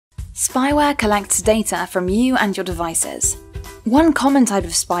Spyware collects data from you and your devices. One common type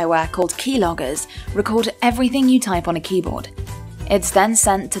of spyware, called keyloggers, record everything you type on a keyboard. It's then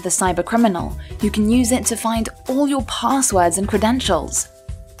sent to the cybercriminal, who can use it to find all your passwords and credentials.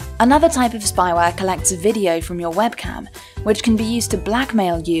 Another type of spyware collects video from your webcam, which can be used to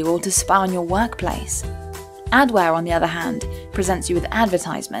blackmail you or to spy on your workplace. Adware, on the other hand, presents you with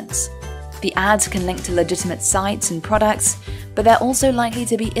advertisements. The ads can link to legitimate sites and products, but they're also likely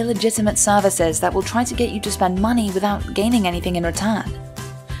to be illegitimate services that will try to get you to spend money without gaining anything in return.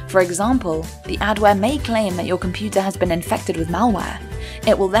 For example, the adware may claim that your computer has been infected with malware.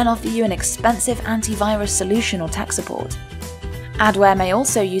 It will then offer you an expensive antivirus solution or tech support. Adware may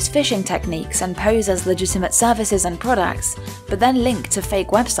also use phishing techniques and pose as legitimate services and products, but then link to fake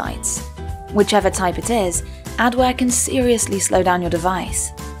websites. Whichever type it is, adware can seriously slow down your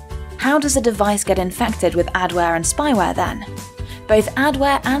device. How does a device get infected with adware and spyware then? Both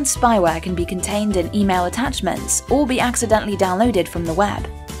adware and spyware can be contained in email attachments or be accidentally downloaded from the web.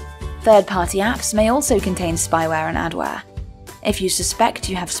 Third-party apps may also contain spyware and adware. If you suspect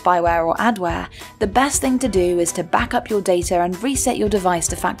you have spyware or adware, the best thing to do is to back up your data and reset your device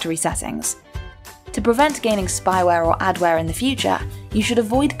to factory settings. To prevent gaining spyware or adware in the future, you should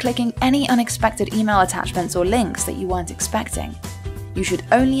avoid clicking any unexpected email attachments or links that you weren't expecting. You should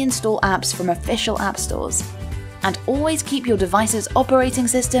only install apps from official app stores. And always keep your device's operating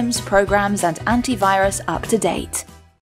systems, programs, and antivirus up to date.